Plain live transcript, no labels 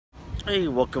Hey,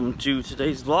 welcome to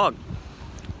today's vlog.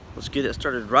 Let's get it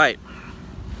started right.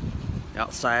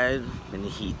 Outside in the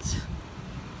heat.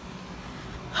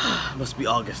 Must be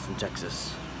August in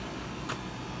Texas.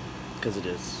 Because it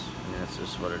is. I mean, that's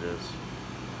just what it is.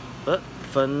 But,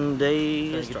 fun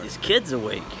day. Let's get these kids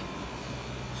awake.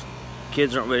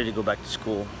 Kids aren't ready to go back to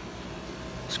school.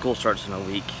 School starts in a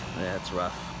week. Yeah, it's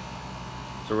rough.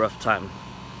 It's a rough time.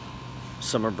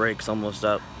 Summer break's almost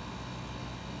up.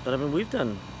 But I mean, we've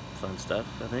done fun stuff,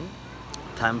 I think.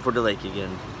 Time for the lake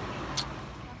again.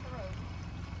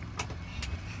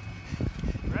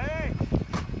 Ready?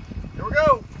 Here we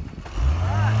go.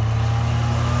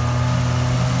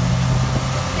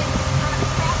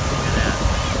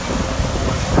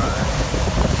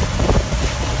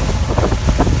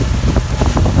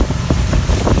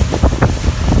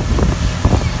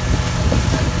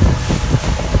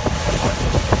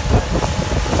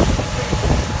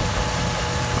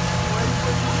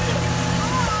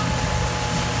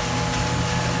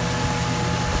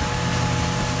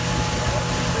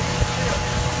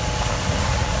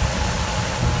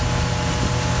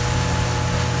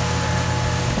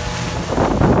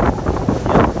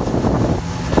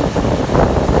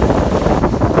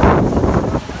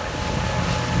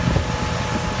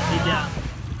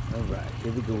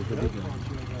 Here we go, here we go.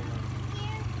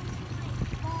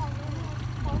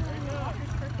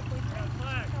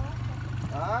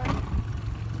 Alright.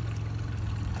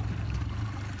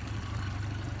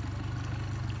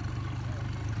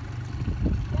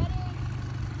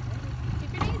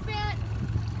 Keep your knees bent.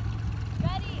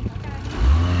 Ready? Okay.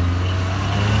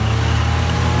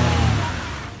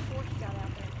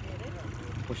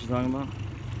 What's she talking about?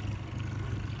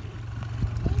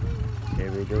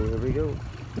 Here we go, here we go.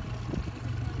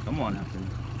 Come on, Afton.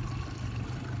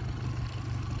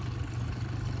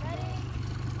 Ready?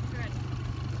 Good.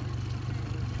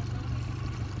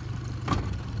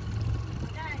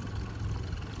 Dang.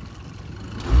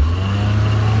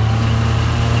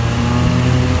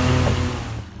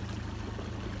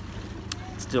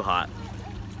 It's still hot.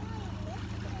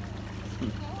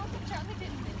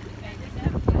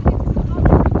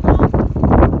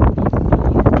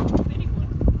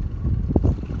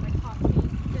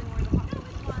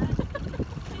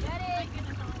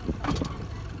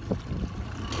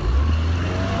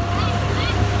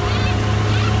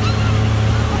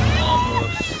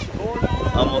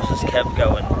 Almost just kept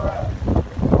going.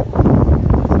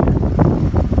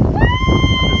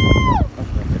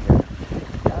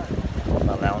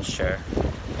 My lounge chair.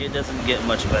 It doesn't get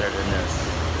much better than this.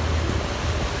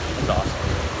 It's awesome.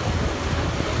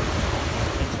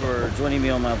 Thanks for joining me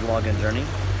on my vlogging journey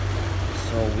this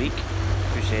whole week.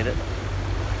 Appreciate it.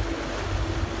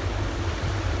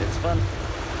 It's fun.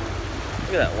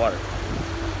 Look at that water.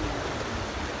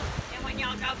 And when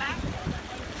y'all go back?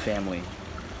 Family.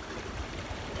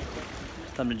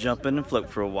 Time to jump in and float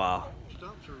for a while.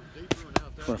 I'm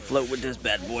gonna float with this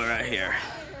bad boy right here.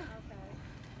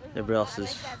 Everybody else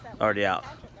is already out.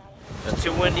 It's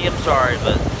too windy, I'm sorry,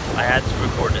 but I had to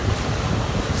record it.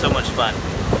 So much fun.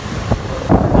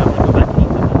 I'm gonna go back and eat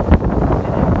something.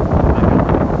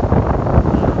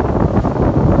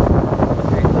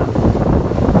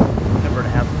 Remember to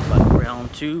have fun.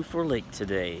 Round 2 for lake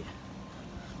today.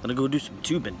 I'm gonna go do some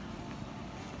tubing.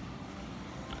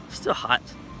 Still hot,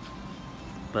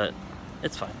 but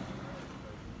it's fine.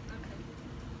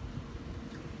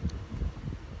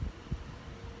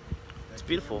 It's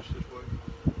beautiful.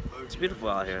 It's beautiful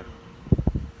out here.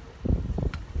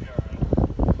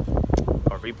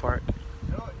 RV park.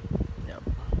 Yep.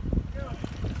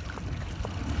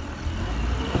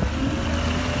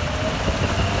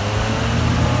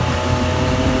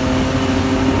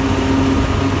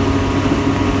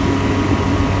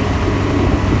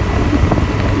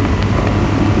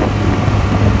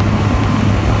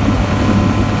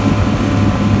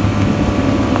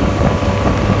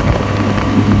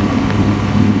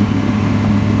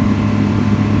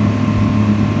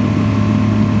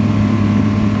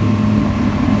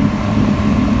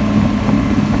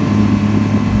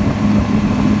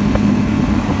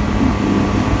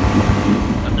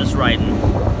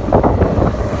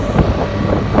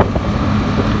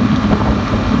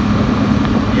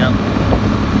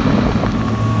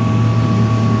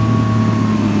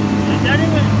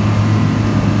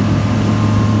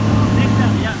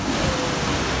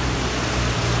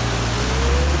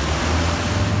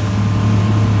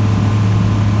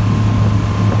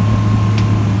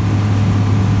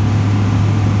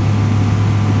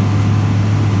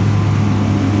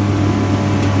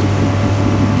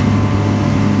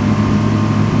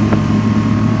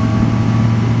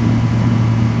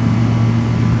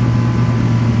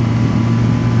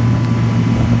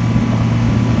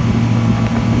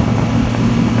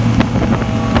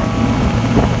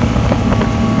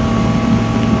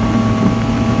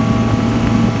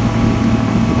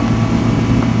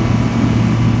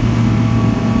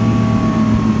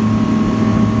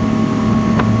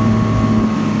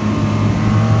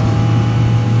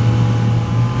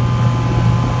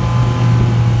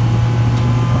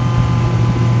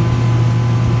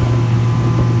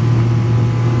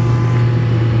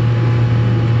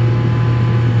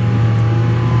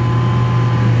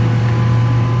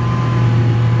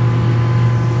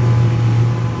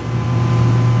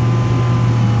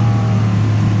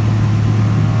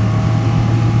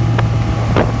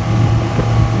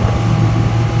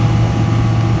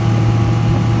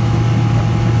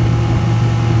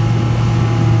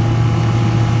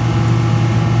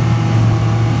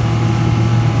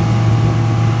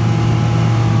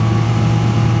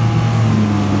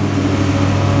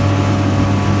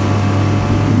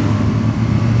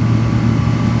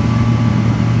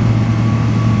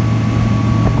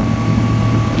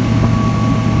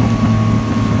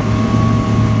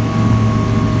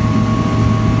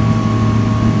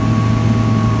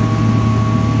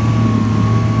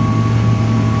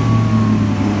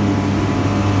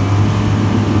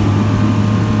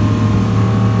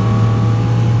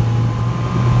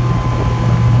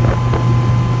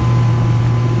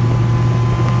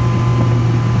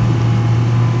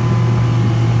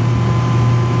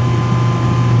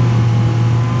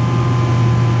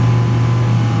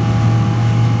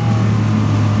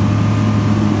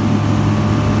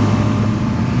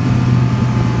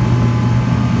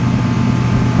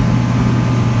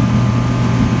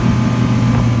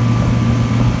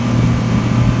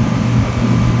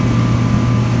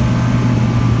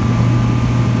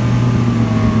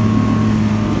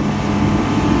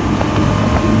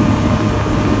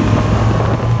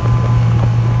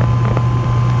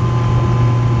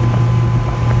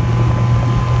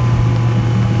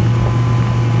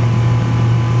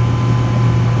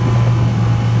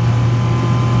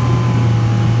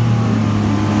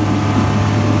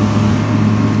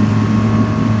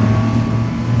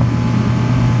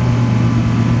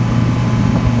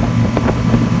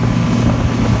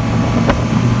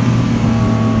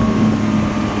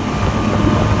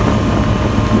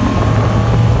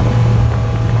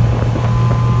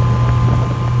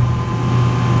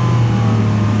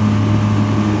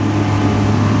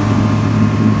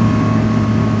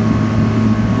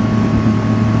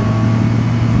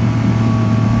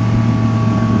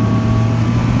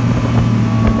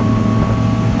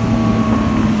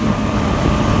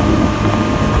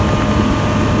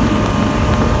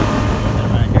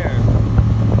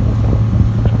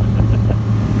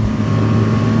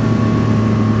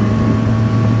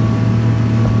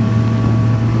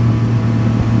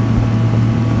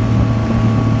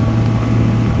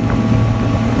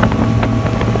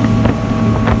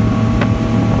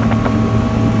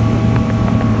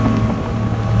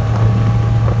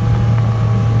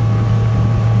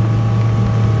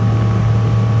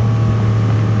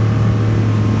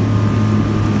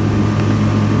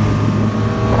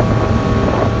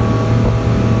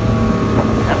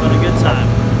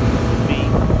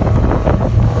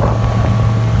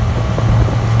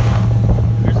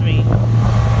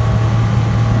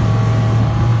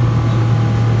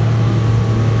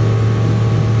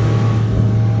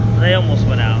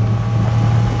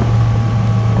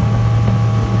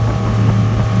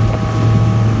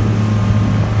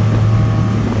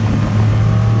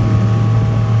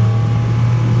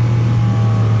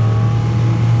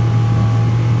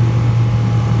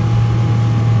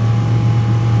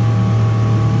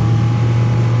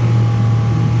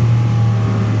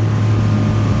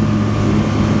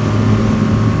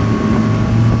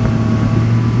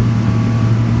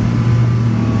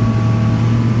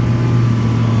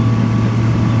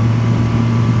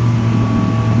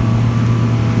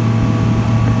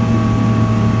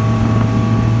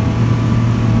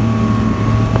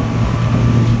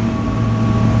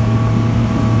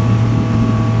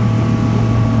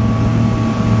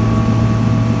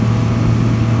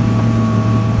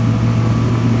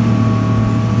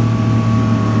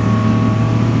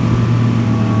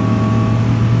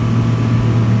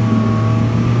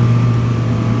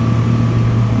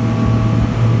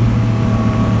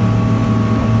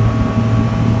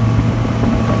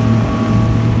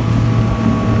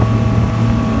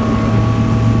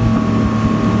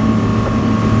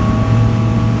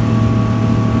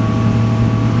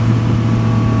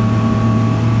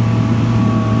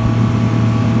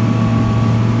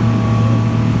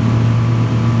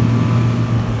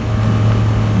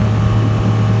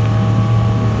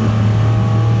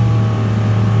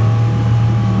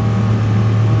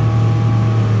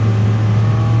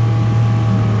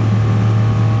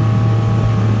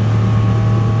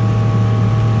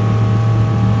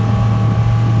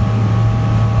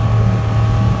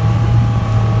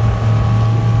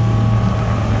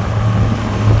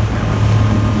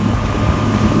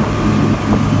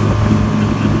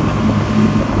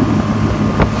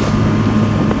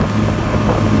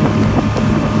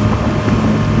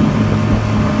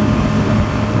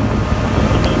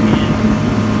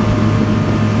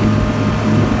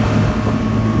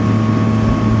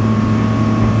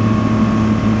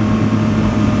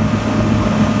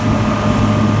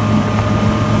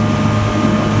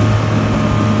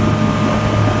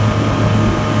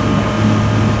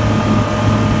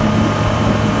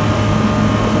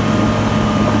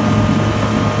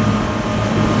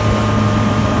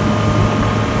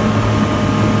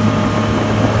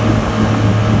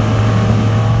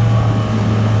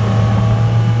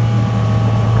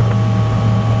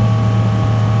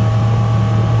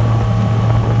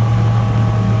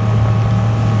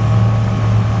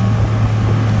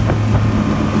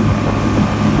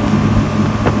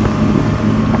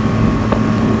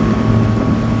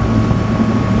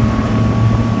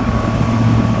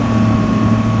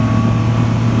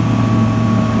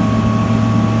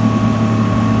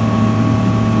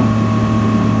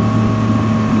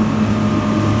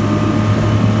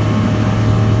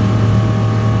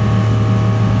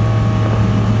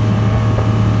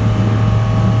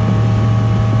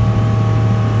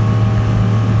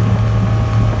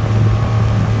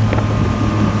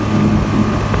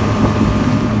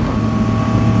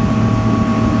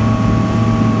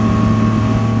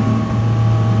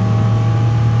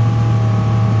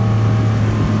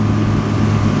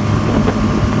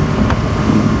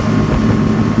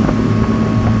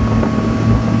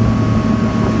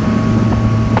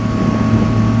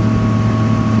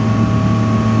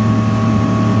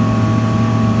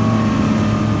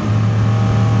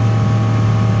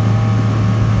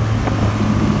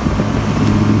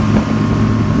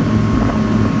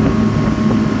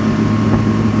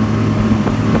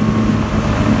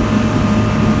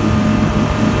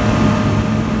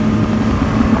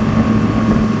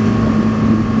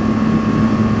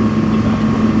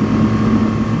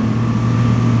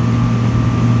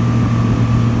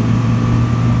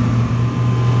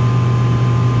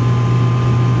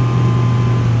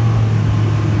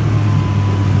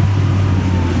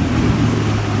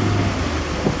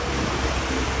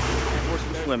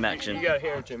 connection. You gotta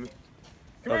hear it, Jimmy.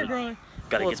 Come here, Brian.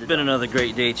 Well, it's been another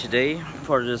great day today.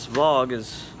 Part of this vlog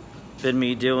has been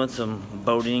me doing some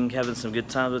boating, having some good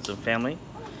times with some family.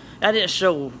 I didn't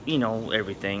show, you know,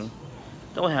 everything.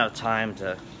 Don't have time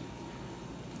to,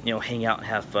 you know, hang out and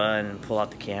have fun and pull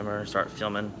out the camera and start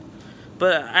filming.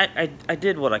 But I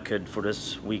did what I could for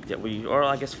this week that or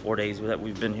I guess 4 days that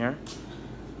we've been here.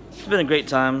 It's been a great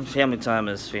time. Family time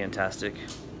is fantastic.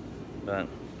 But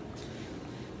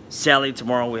sadly,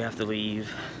 tomorrow we have to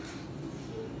leave.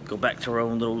 Go back to our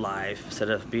own little life instead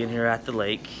of being here at the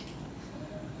lake.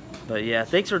 But yeah,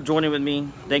 thanks for joining with me.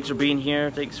 Thanks for being here.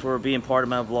 Thanks for being part of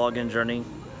my vlogging journey.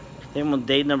 I think I'm on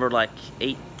day number like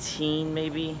 18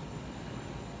 maybe.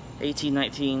 18,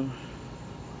 19.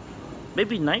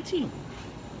 Maybe 19.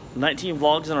 19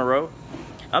 vlogs in a row.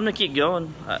 I'm gonna keep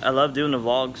going. I love doing the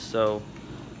vlogs, so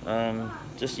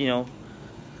just, you know,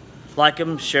 like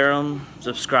them, share them,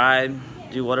 subscribe,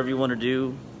 do whatever you want to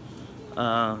do.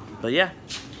 But yeah,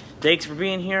 thanks for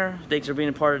being here. Thanks for being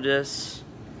a part of this.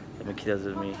 My kid does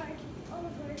it with me.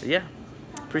 But yeah,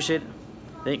 appreciate it.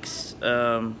 Thanks,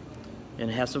 and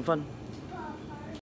have some fun.